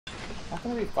How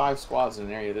can there be 5 squads in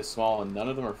an area this small and none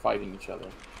of them are fighting each other?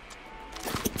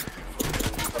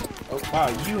 Oh, wow,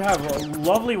 you have a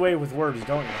lovely way with words,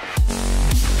 don't you?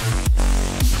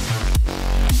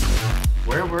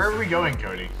 Where are we going,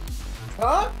 Cody?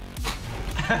 Huh?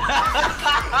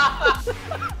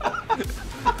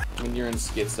 When you're in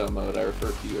schizo mode, I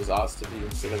refer to you as Ostaby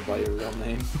instead of by your real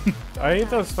name. I hate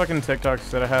those fucking TikToks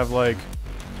that have like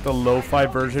the lo-fi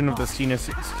version of the Steenus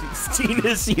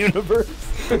universe.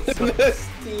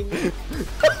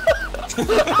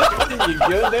 You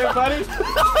good there, buddy?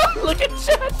 Look at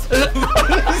chat.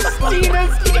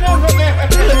 Steenus over there.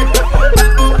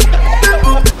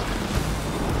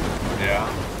 Yeah.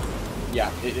 Yeah,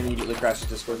 it immediately crashes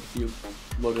Discord if you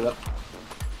load it up.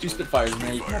 2 Spitfires in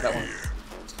there, you can have that one.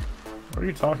 What are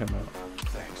you talking about?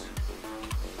 Thanks.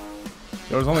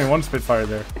 There was only 1 Spitfire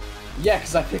there. Yeah,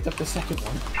 because I picked up the second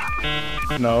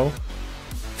one. No.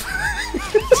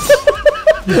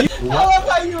 I love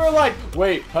how you were like,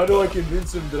 wait, how do I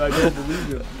convince him that I don't believe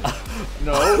him?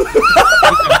 No.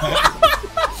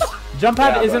 Jump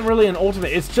pad isn't really an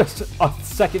ultimate, it's just a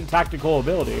second tactical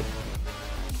ability.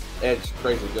 It's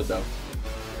crazy good though.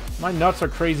 My nuts are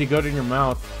crazy good in your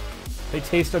mouth. They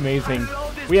taste amazing.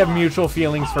 We have mutual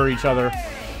feelings for each other.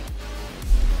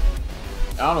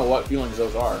 I don't know what feelings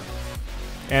those are.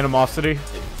 Animosity.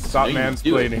 Stop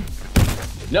mansplaining.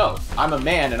 No, I'm a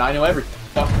man and I know everything.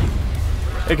 Fuck you.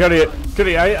 Hey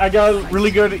Cody, I got a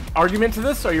really good argument to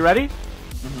this. Are you ready?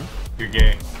 Mm-hmm. You're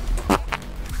gay.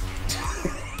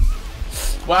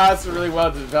 Wow, that's a really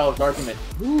well developed argument.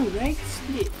 Ooh, right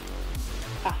split.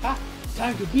 Haha,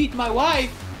 time to beat my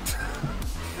wife.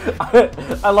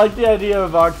 I like the idea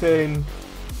of Octane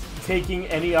taking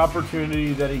any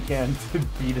opportunity that he can to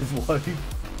beat his wife.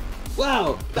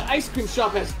 Wow, the ice cream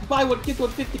shop has buy one get one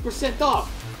 50% off.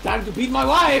 Time to beat my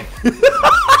wife.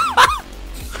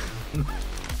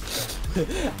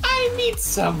 I meet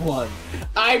someone.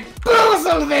 I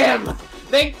boozle them.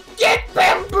 They get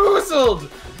bamboozled.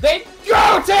 They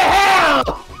go to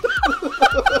hell.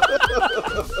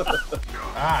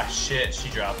 Ah, shit, she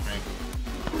dropped me.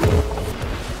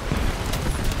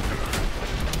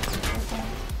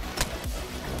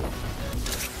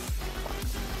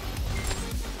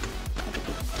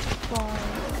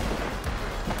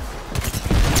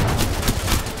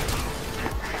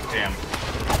 Damn.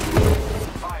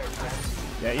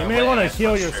 Yeah, you may want to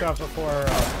heal yourself before.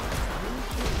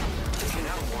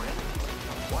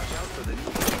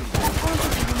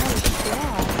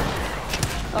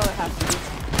 Oh, it has to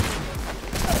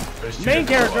be. Main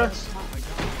character.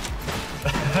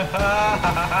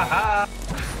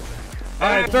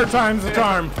 Alright, 3rd time's the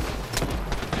charm.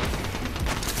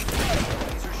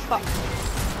 Fuck.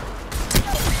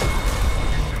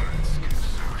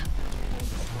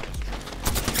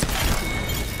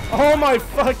 Oh my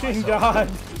fucking god.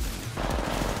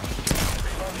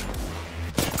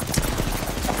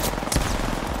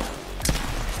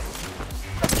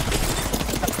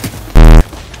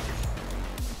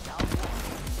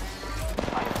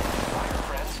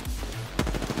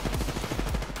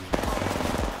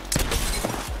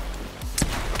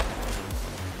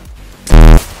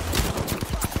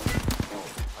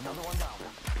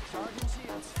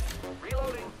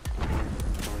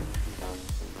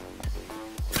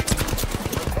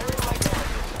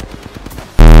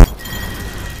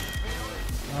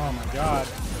 Oh my god.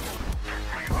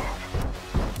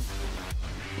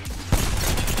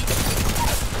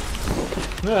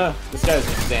 This guy's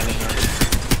just standing here.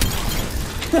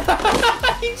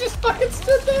 He just fucking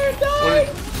stood there and died.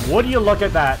 What do you look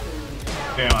at that?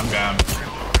 Damn, I'm down.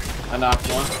 I knocked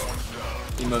one.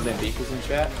 Mozambique is in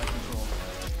chat.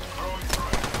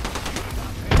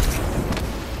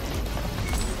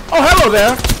 Oh, hello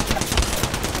there.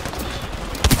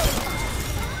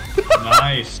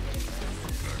 Nice.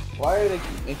 Why are they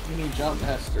keep making me jump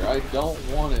master? I don't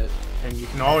want it. And you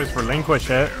can always relinquish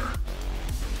it.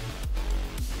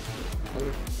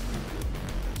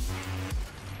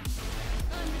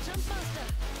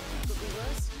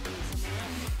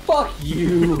 Fuck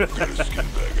you!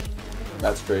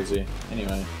 That's crazy.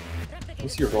 Anyway,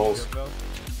 what's your balls?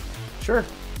 Sure,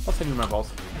 I'll send you my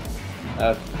balls.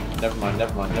 Never mind.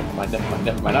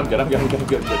 I'm good. I'm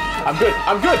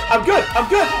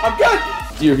good!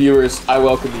 Dear viewers, I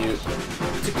welcome you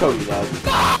to Cody Lab.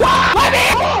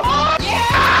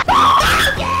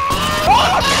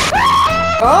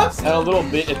 And a little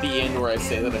bit at the end where I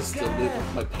say that I still live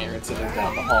with my parents and they're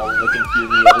down the hall and they can hear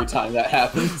me every time that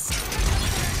happens.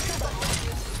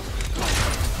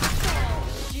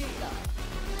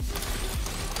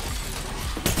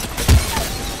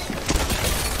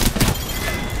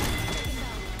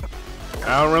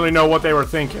 I don't really know what they were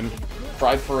thinking.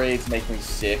 Pride parades make me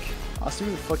sick. Austin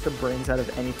would fuck the brains out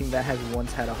of anything that has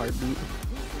once had a heartbeat.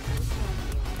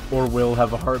 Or will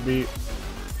have a heartbeat.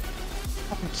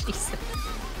 Oh, Jesus.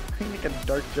 I make a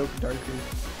dark joke darker.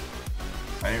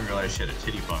 I didn't realize she had a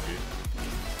titty pocket.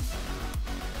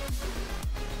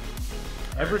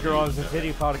 Every girl has a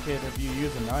titty pocket if you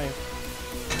use a knife.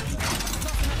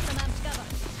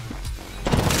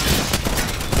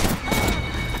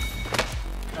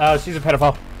 She's a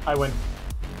pedophile. I win.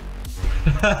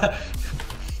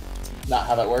 Not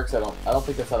how that works. I don't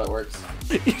think that's how that works.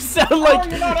 You sound like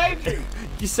you're not angry.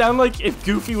 You sound like if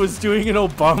Goofy was doing an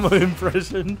Obama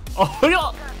impression. Oh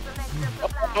yeah.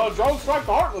 Oh, drone strike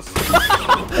the heartless.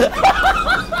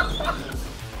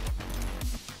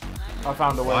 I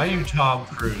found a way. Why are you Tom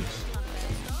Cruise?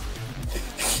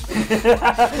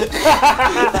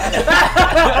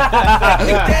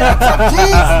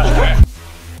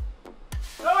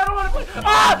 No, I don't want to play.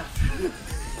 Ah!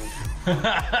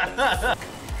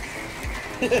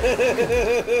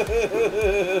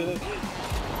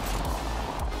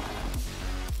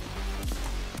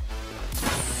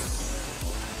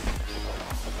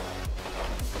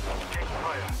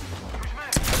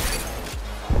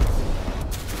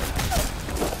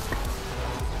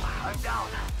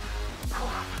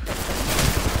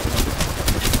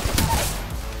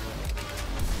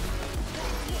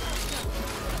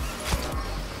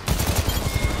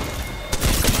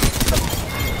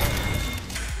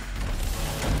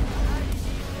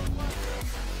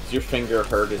 Does your finger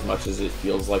hurt as much as it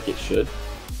feels like it should?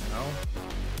 No.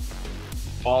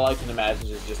 All I can imagine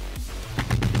is just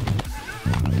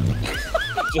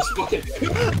fucking.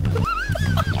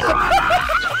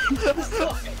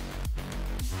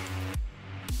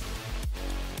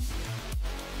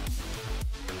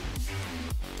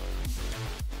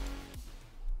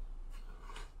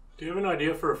 Do you have an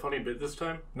idea for a funny bit this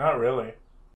time? Not really.